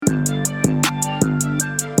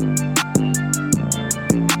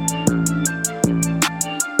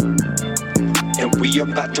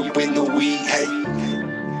I'm about to win the week. Hey.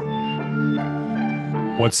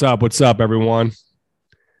 What's up? What's up, everyone?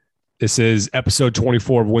 This is episode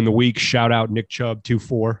 24 of Win the Week. Shout out Nick Chubb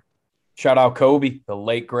 24. Shout out Kobe, the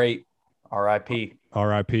late great. R.I.P.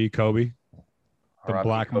 R.I.P. Kobe, the R.I.P.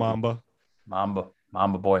 Black Kobe. Mamba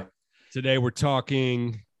boy. Today we're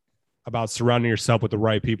talking about surrounding yourself with the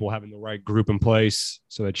right people, having the right group in place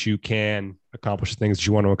so that you can accomplish the things that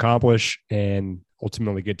you want to accomplish and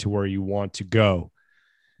ultimately get to where you want to go.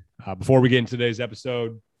 Before we get into today's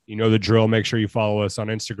episode, you know the drill. Make sure you follow us on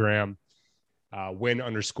Instagram,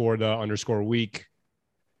 win_the_week.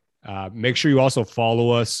 Make sure you also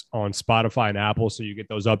follow us on Spotify and Apple so you get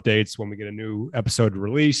those updates when we get a new episode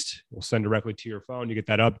released. We'll send directly to your phone. You get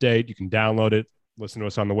that update. You can download it, listen to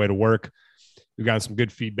us on the way to work. We've gotten some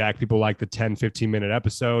good feedback. People like the 10, 15-minute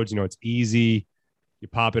episodes. You know, it's easy. You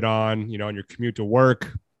pop it on, you know, on your commute to work.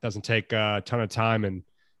 It doesn't take a ton of time, and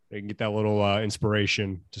you can get that little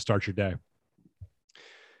inspiration to start your day.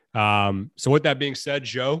 So with that being said,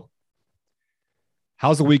 Joe,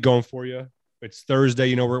 how's the week going for you? It's Thursday.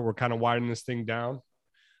 You know, we're kind of widening this thing down.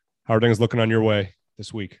 How are things looking on your way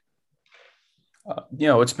this week?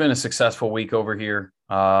 It's been a successful week over here.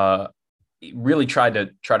 Really tried to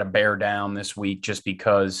bear down this week just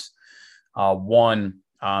because, one,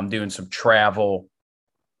 I'm doing some travel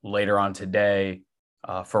later on today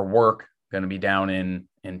for work. Going to be down in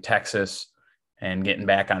Texas and getting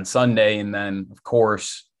back on Sunday. And then, of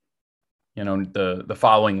course, you know, the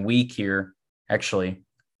following week here, actually,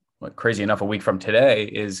 crazy enough, a week from today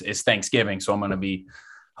is Thanksgiving. So I'm going to be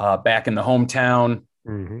back in the hometown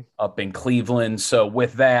up in Cleveland. So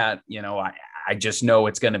with that, you know, I just know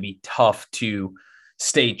it's going to be tough to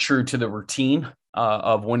stay true to the routine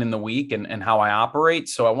of winning the week and how I operate.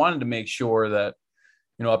 So I wanted to make sure that,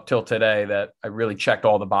 you know, up till today that I really checked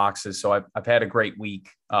all the boxes. So I've had a great week.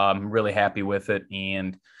 I'm really happy with it.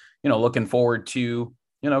 And, you know, looking forward to,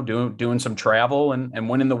 you know, doing some travel and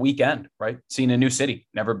winning the weekend, right? Seeing a new city.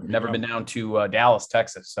 Never been down to Dallas,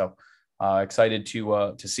 Texas. So excited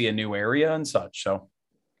to see a new area and such. So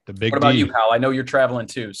what about you, pal? I know you're traveling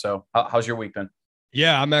too. So how's your week been?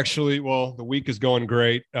 Yeah, I'm actually, the week is going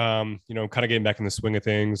great. You know, kind of getting back in the swing of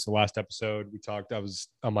things. The last episode we talked, I was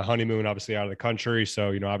on my honeymoon, obviously out of the country.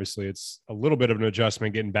 So, you know, obviously it's a little bit of an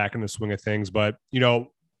adjustment getting back in the swing of things, but, you know,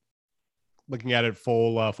 looking at it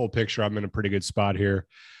full picture, I'm in a pretty good spot here.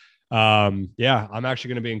 Yeah, I'm actually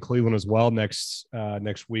going to be in Cleveland as well next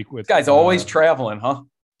week with this guy's always traveling, huh?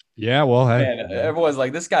 Yeah, well, hey, man, everyone's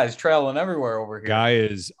like, this guy's traveling everywhere over here. Guy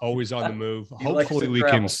is always on the move. Hopefully we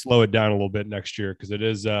can slow it down a little bit next year because it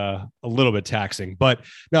is a little bit taxing. But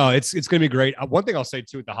no, it's going to be great. One thing I'll say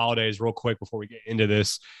too at the holidays, real quick before we get into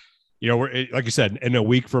this, you know, we're like you said, in a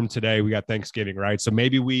week from today we got Thanksgiving, right? So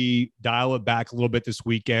maybe we dial it back a little bit this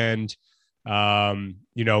weekend. You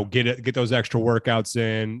know, get those extra workouts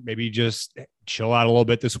in. Maybe just chill out a little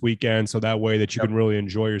bit this weekend, so that way that you can really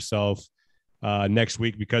enjoy yourself next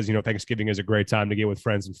week, because, you know, Thanksgiving is a great time to get with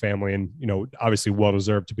friends and family, and, you know, obviously well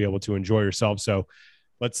deserved to be able to enjoy yourself. So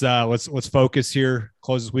let's focus here,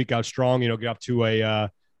 close this week out strong, you know, get up to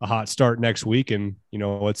a hot start next week, and, you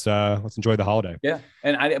know, let's enjoy the holiday. Yeah.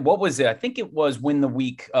 And what was it? I think it was Win the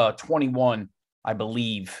Week 21, I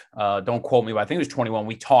believe. Don't quote me, but I think it was 21.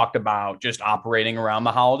 We talked about just operating around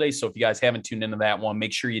the holidays. So if you guys haven't tuned into that one,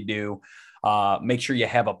 make sure you do. Make sure you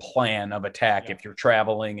have a plan of attack if you're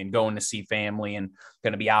traveling and going to see family and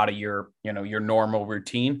going to be out of your, you know, your normal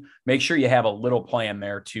routine. Make sure you have a little plan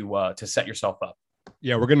there to set yourself up.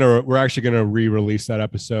 Yeah, we're actually gonna re-release that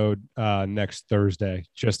episode next Thursday,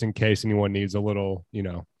 just in case anyone needs a little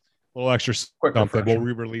extra something. We'll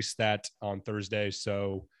re-release that on Thursday,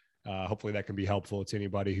 so hopefully that can be helpful to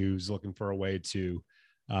anybody who's looking for a way to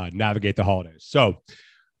navigate the holidays. So,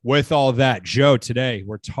 with all that, Joe, today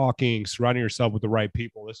we're talking surrounding yourself with the right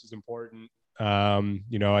people. This is important.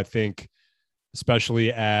 You know, I think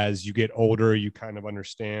especially as you get older, you kind of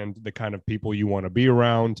understand the kind of people you want to be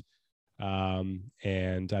around.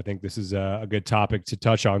 And I think this is a good topic to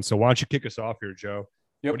touch on. So why don't you kick us off here, Joe?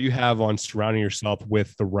 Yep. What do you have on surrounding yourself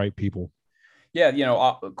with the right people? Yeah, you know,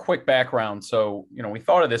 a quick background. So, you know, we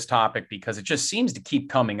thought of this topic because it just seems to keep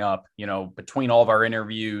coming up, you know, between all of our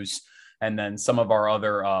interviews and then some of our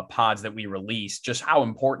other pods that we release, just how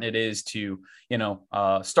important it is to, you know,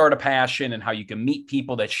 start a passion and how you can meet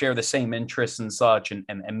people that share the same interests and such,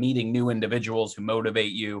 and meeting new individuals who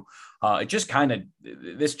motivate you.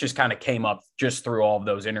 This just kind of came up just through all of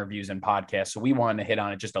those interviews and podcasts. So we wanted to hit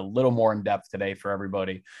on it just a little more in depth today for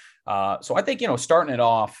everybody. So I think, you know, starting it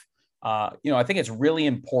off, you know, I think it's really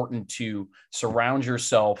important to surround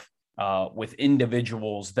yourself with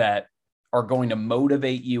individuals that are going to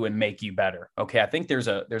motivate you and make you better. Okay. I think there's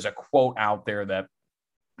a quote out there that,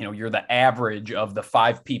 you're the average of the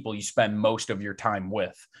 5 people you spend most of your time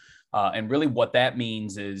with. And really what that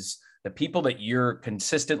means is the people that you're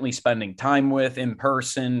consistently spending time with in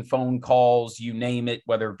person, phone calls, you name it,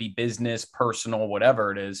 whether it be business, personal,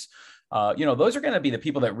 whatever it is, those are going to be the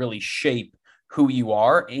people that really shape who you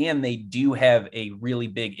are. And they do have a really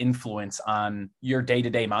big influence on your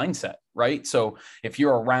day-to-day mindset, right? So if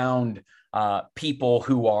you're around people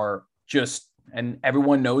who are just, and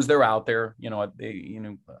everyone knows they're out there, I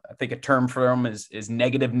think a term for them is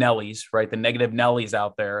negative Nellies, right? The negative Nellies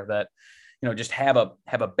out there that, just have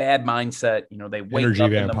a bad mindset. They wake energy up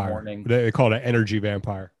vampire. In the morning. They call it an energy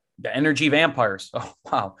vampire. The energy vampires. Oh,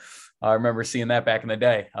 wow. I remember seeing that back in the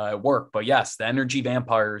day at work. But yes, the energy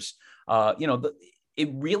vampires, it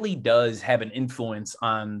really does have an influence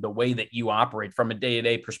on the way that you operate from a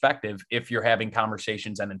day-to-day perspective if you're having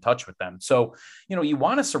conversations and in touch with them. So, you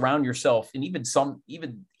want to surround yourself, and even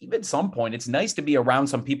some point, it's nice to be around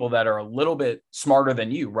some people that are a little bit smarter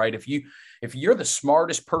than you, right? If you're the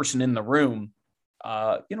smartest person in the room,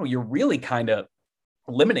 you're really kind of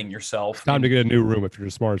limiting yourself. Time to get a new room if you're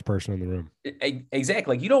the smartest person in the room.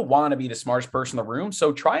 Exactly. Like, you don't want to be the smartest person in the room.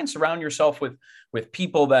 So try and surround yourself with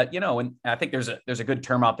people that, and I think there's a good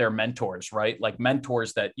term out there, mentors, right? Like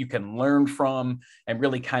mentors that you can learn from and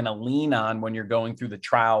really kind of lean on when you're going through the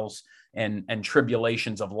trials and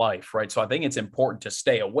tribulations of life, right? So I think it's important to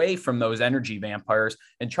stay away from those energy vampires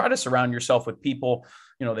and try to surround yourself with people,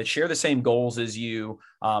 that share the same goals as you,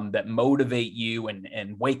 that motivate you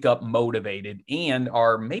and wake up motivated, and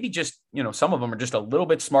are maybe just, some of them are just a little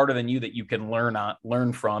bit smarter than you that you can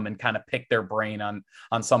learn from and kind of pick their brain on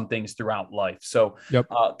some things throughout life. So, yep.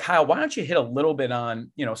 Kyle, why don't you hit a little bit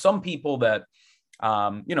on, some people that,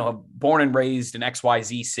 born and raised in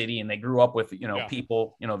XYZ city, and they grew up with,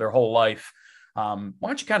 people, their whole life. Why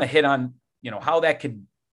don't you kind of hit on, how that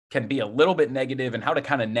can be a little bit negative and how to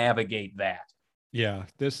kind of navigate that? Yeah,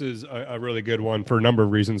 this is a really good one for a number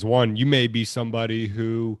of reasons. One, you may be somebody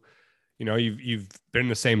who, you've been in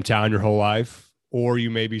the same town your whole life, or you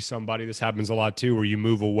may be somebody, this happens a lot too, where you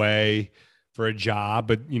move away for a job,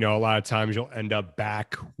 but a lot of times you'll end up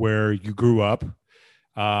back where you grew up.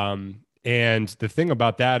 And the thing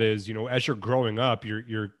about that is, as you're growing up,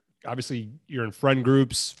 you're obviously you're in friend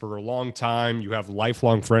groups for a long time. You have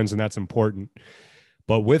lifelong friends, and that's important.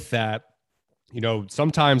 But with that,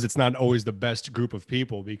 sometimes it's not always the best group of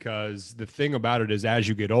people, because the thing about it is, as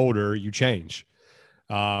you get older, you change.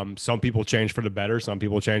 Some people change for the better. Some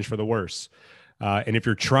people change for the worse. And if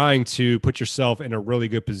you're trying to put yourself in a really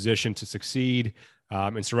good position to succeed,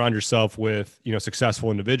 and surround yourself with,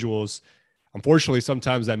 successful individuals, unfortunately,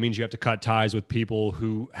 sometimes that means you have to cut ties with people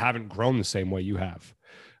who haven't grown the same way you have.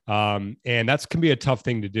 And that can be a tough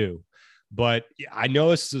thing to do. But I know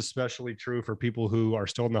this is especially true for people who are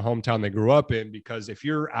still in the hometown they grew up in, because if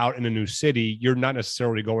you're out in a new city, you're not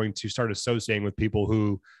necessarily going to start associating with people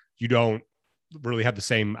who you don't really have the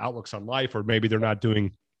same outlooks on life, or maybe they're not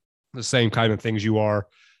doing the same kind of things you are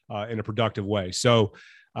in a productive way. So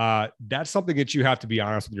that's something that you have to be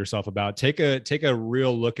honest with yourself about. Take a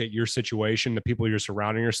real look at your situation, the people you're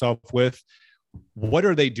surrounding yourself with. What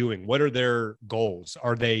are they doing? What are their goals?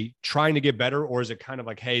 Are they trying to get better? Or is it kind of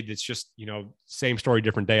like, hey, it's just, same story,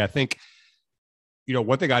 different day? I think,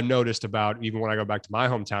 one thing I noticed about, even when I go back to my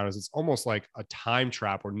hometown, is it's almost like a time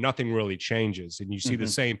trap where nothing really changes, and you see the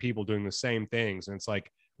same people doing the same things. And it's like,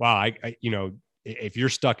 wow, I if you're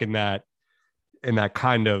stuck in that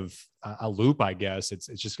kind of a loop, I guess it's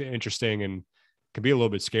just interesting and can be a little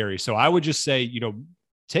bit scary. So I would just say,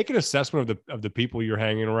 take an assessment of the people you're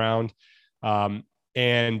hanging around.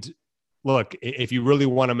 And look, if you really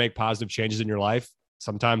want to make positive changes in your life,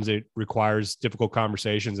 sometimes it requires difficult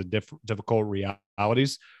conversations and difficult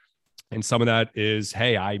realities. And some of that is,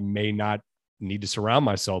 hey, I may not need to surround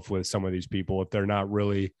myself with some of these people if they're not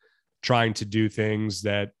really trying to do things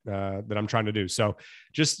that I'm trying to do. So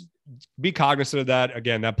just be cognizant of that.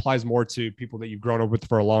 Again, that applies more to people that you've grown up with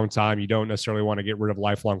for a long time. You don't necessarily want to get rid of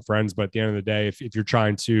lifelong friends, but at the end of the day, if you're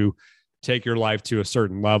trying to take your life to a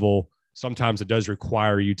certain level, sometimes it does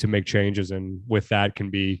require you to make changes. And with that can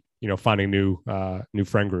be, finding new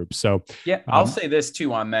friend groups. So yeah, I'll say this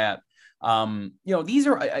too on that. These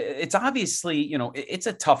are, it's obviously, it's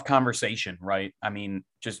a tough conversation, right? I mean,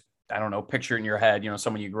 just, I don't know, picture in your head,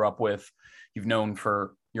 someone you grew up with, you've known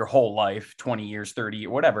for your whole life, 20 years, 30,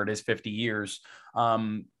 whatever it is, 50 years.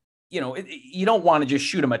 You don't want to just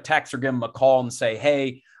shoot them a text or give them a call and say,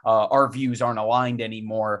 hey, our views aren't aligned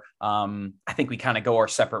anymore. I think we kind of go our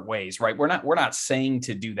separate ways, right? We're not saying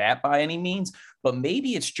to do that by any means, but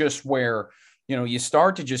maybe it's just where, you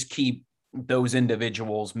start to just keep those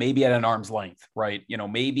individuals maybe at an arm's length, right?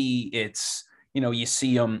 Maybe it's, you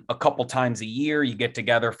see them a couple times a year, you get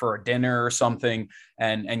together for a dinner or something,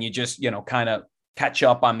 and you just, kind of catch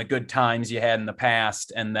up on the good times you had in the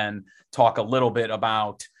past, and then talk a little bit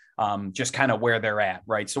about just kind of where they're at,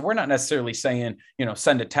 right? So we're not necessarily saying,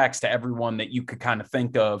 send a text to everyone that you could kind of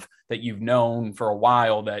think of that you've known for a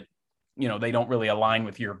while that, they don't really align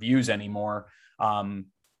with your views anymore.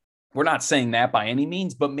 We're not saying that by any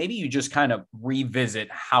means, but maybe you just kind of revisit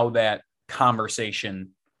how that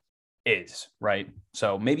conversation is, right?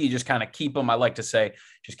 So maybe you just kind of keep them, I like to say,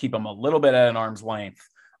 just keep them a little bit at an arm's length,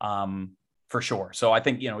 for sure. So I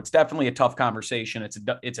think, it's definitely a tough conversation.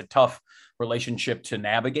 It's a tough relationship to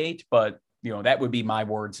navigate, but that would be my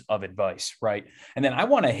words of advice, right? And then I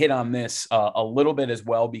want to hit on this a little bit as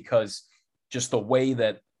well, because just the way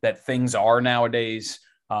that things are nowadays,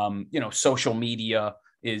 social media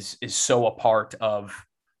is so a part of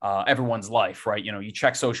everyone's life, right? You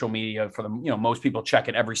check social media for them, most people check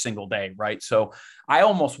it every single day, right? So I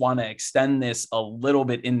almost want to extend this a little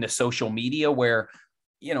bit into social media where,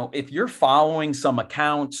 if you're following some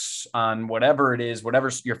accounts on whatever it is,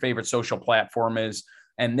 whatever your favorite social platform is,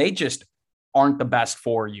 and they just aren't the best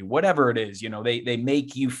for you, whatever it is, they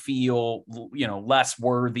make you feel, less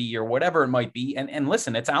worthy or whatever it might be. And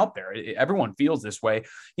listen, it's out there. Everyone feels this way.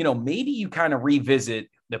 Maybe you kind of revisit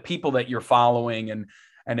the people that you're following,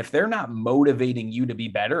 and if they're not motivating you to be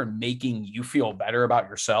better and making you feel better about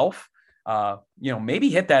yourself, maybe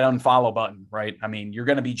hit that unfollow button, right? I mean, you're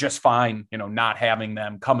going to be just fine, not having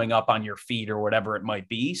them coming up on your feed or whatever it might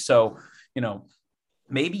be. So,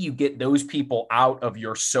 maybe you get those people out of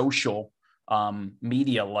your social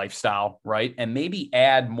media lifestyle, right? And maybe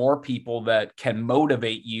add more people that can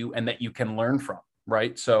motivate you and that you can learn from,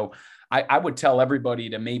 right? So I would tell everybody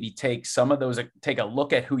to maybe take some of those, take a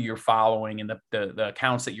look at who you're following and the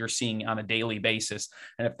accounts that you're seeing on a daily basis.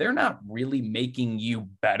 And if they're not really making you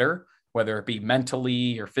better, whether it be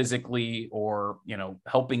mentally or physically, or,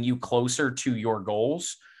 helping you closer to your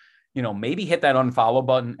goals, maybe hit that unfollow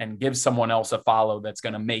button and give someone else a follow that's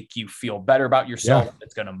going to make you feel better about yourself. Yeah.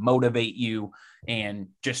 That's going to motivate you and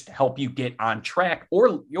just help you get on track.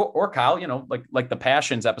 Or Kyle, like the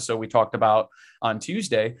passions episode we talked about on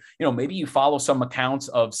Tuesday, maybe you follow some accounts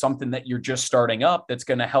of something that you're just starting up that's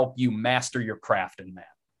going to help you master your craft in that.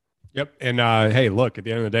 Yep. And hey, look, at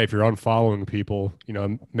the end of the day, if you're unfollowing people,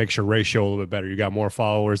 makes your ratio a little bit better. You got more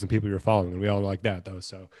followers than people you're following. And we all like that though.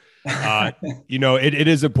 So, it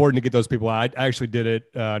is important to get those people out. I actually did it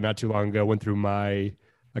not too long ago, went through my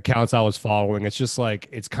accounts I was following. It's just like,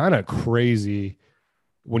 it's kind of crazy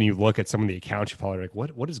when you look at some of the accounts you follow, like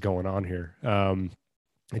what is going on here?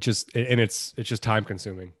 It's just time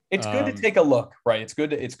consuming. It's good to take a look, right? It's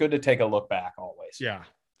good to take a look back always. Yeah.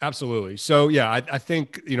 Absolutely. So yeah, I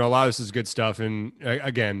think, a lot of this is good stuff. And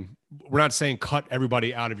again, we're not saying cut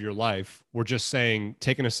everybody out of your life. We're just saying,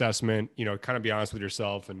 take an assessment, kind of be honest with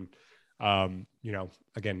yourself. And,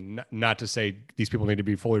 again, not to say these people need to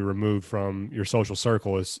be fully removed from your social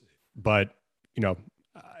circles, but,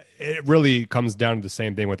 it really comes down to the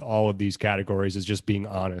same thing with all of these categories, is just being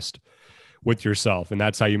honest with yourself. And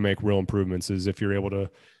that's how you make real improvements, is if you're able to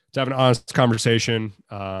have an honest conversation,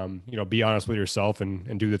 be honest with yourself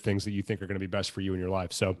and do the things that you think are going to be best for you in your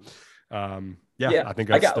life. So, I think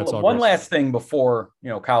that's all. One last thing before,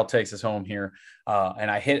 Kyle takes us home here.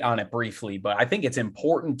 And I hit on it briefly, but I think it's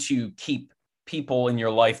important to keep people in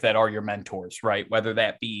your life that are your mentors, right? Whether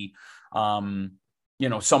that be,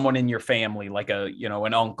 someone in your family, like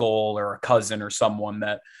an uncle or a cousin or someone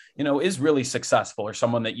that, is really successful, or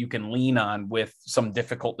someone that you can lean on with some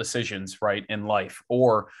difficult decisions, right, in life,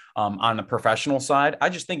 or on the professional side. I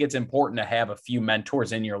just think it's important to have a few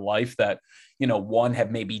mentors in your life that, one,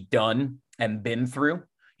 have maybe done and been through,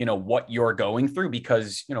 what you're going through,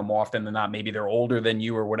 because, more often than not, maybe they're older than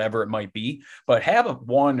you or whatever it might be, but have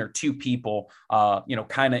one or two people,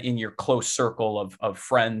 kind of in your close circle of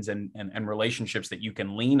friends and relationships that you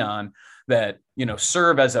can lean on, that,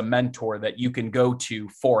 serve as a mentor that you can go to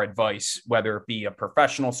for advice, whether it be a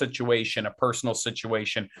professional situation, a personal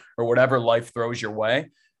situation, or whatever life throws your way.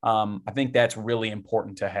 I think that's really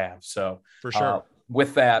important to have. So for sure.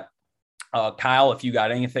 With that, Kyle, if you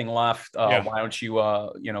got anything left, why don't you,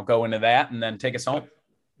 go into that and then take us home?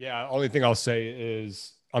 Yeah. Only thing I'll say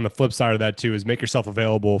is, on the flip side of that too, is make yourself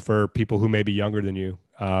available for people who may be younger than you,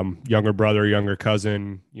 younger brother, younger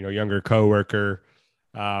cousin, younger coworker.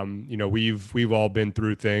 We've all been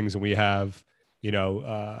through things, and we have,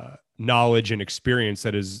 knowledge and experience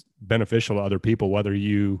that is beneficial to other people, whether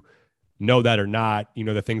you know that or not.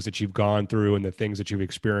 The things that you've gone through and the things that you've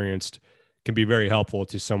experienced can be very helpful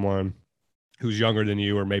to someone who's younger than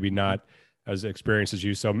you, or maybe not as experienced as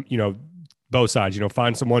you. So, both sides,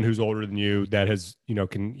 find someone who's older than you that has, you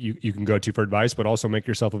can go to for advice, but also make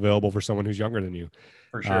yourself available for someone who's younger than you.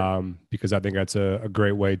 For sure. Because I think that's a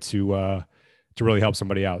great way to really help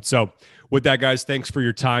somebody out. So with that, guys, thanks for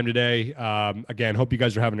your time today. Again, hope you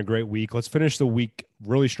guys are having a great week. Let's finish the week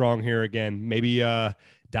really strong here. Again, maybe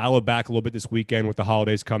dial it back a little bit this weekend with the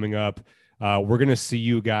holidays coming up. We're going to see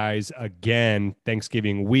you guys again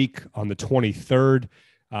Thanksgiving week on the 23rd.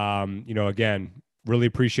 Again, really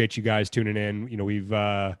appreciate you guys tuning in. We've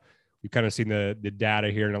kind of seen the data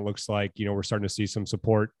here, and it looks like, we're starting to see some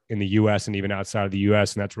support in the U.S. and even outside of the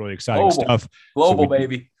U.S., and that's really exciting stuff. Global,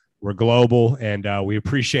 baby. We're global, and we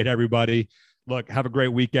appreciate everybody. Look, have a great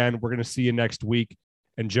weekend. We're going to see you next week.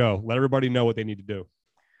 And Joe, let everybody know what they need to do.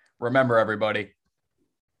 Remember, everybody,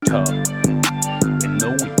 tough in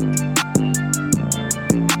the week.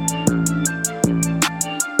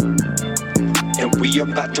 And we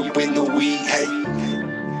about to win the week. Hey.